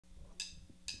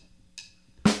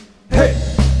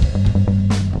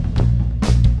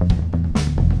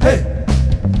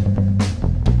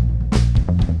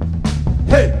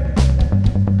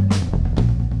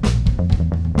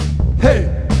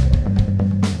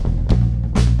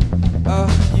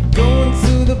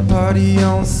party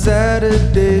on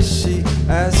Saturday. She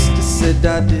asked, I said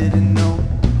I didn't know.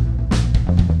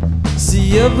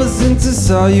 See, ever since I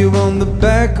saw you on the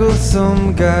back of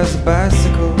some guy's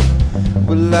bicycle,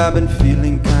 well, I've been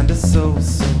feeling kinda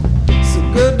so-so. So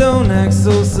girl, don't act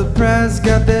so surprised.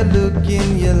 Got that look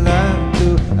in your light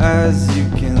blue eyes, you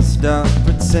can't stop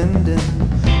pretending.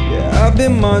 Yeah, I've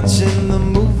been watching the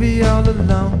movie all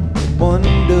alone,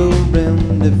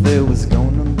 wondering if there was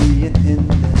gonna be an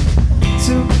ending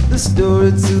to the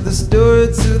story, to the story,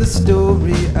 to the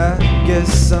story. I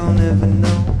guess I'll never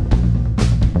know.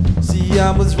 See,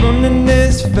 I was running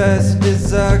as fast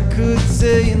as I could,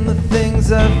 saying the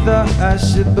things I thought I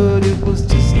should, but it was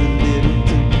just a little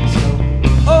too slow.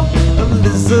 Oh,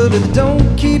 Elizabeth, don't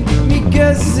keep me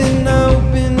guessing. I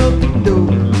open up the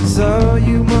door, saw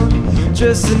you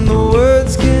undressing. The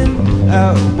words came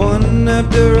out one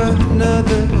after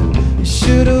another. You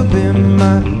should have been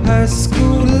my high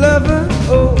school lover.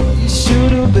 Oh, you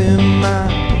should have been my,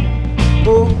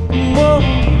 oh, oh,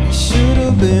 you should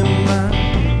have been my,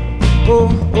 oh,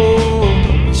 oh,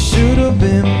 you should have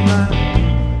been my,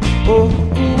 oh,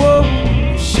 oh,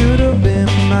 you should have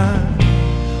been my,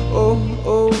 oh,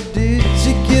 oh. Did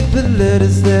you get the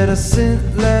letters that I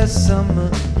sent last summer?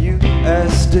 You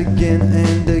asked again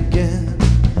and again.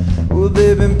 Well,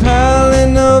 they've been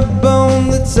piling up on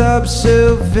the top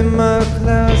shelf in my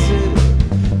closet.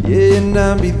 Yeah, and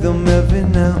I read them every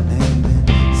now and then.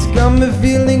 It's got me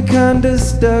feeling kinda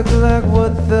stuck, like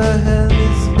what the hell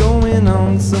is going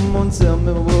on? Someone tell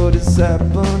me what is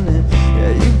happening.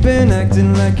 Yeah, you've been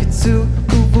acting like you're too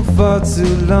cool for far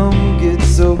too long.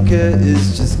 It's okay,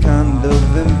 it's just kind of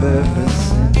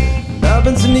embarrassing. I've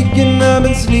been sneaking, I've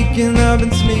been sneaking, I've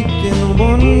been sneaking,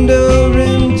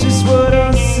 wondering just what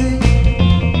I see.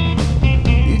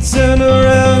 You turn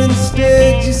around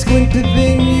instead, you squinted,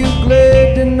 then you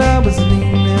glared, and I was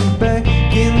leaning back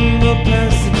in the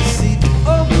passenger seat.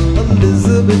 Oh,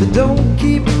 Elizabeth, don't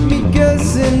keep me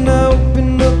guessing. I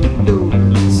opened up the door,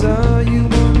 saw you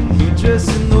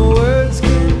undressing. The words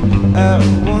came out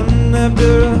one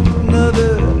after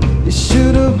another. You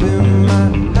should have been my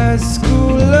high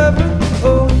school lover.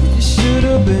 Oh, you should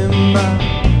have been my,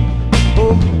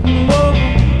 oh, oh,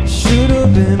 you should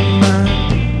have been my,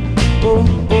 oh,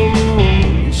 oh,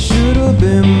 you should have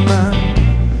been my,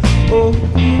 oh,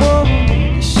 oh,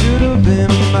 you should have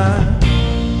been my,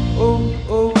 oh,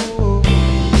 oh, oh,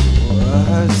 a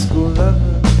high school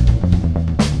lover,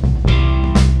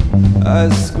 high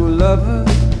school lover,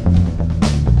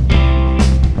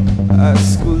 high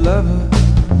school lover,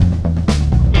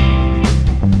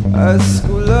 high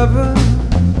school lover.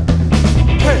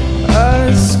 Hey,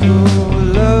 high school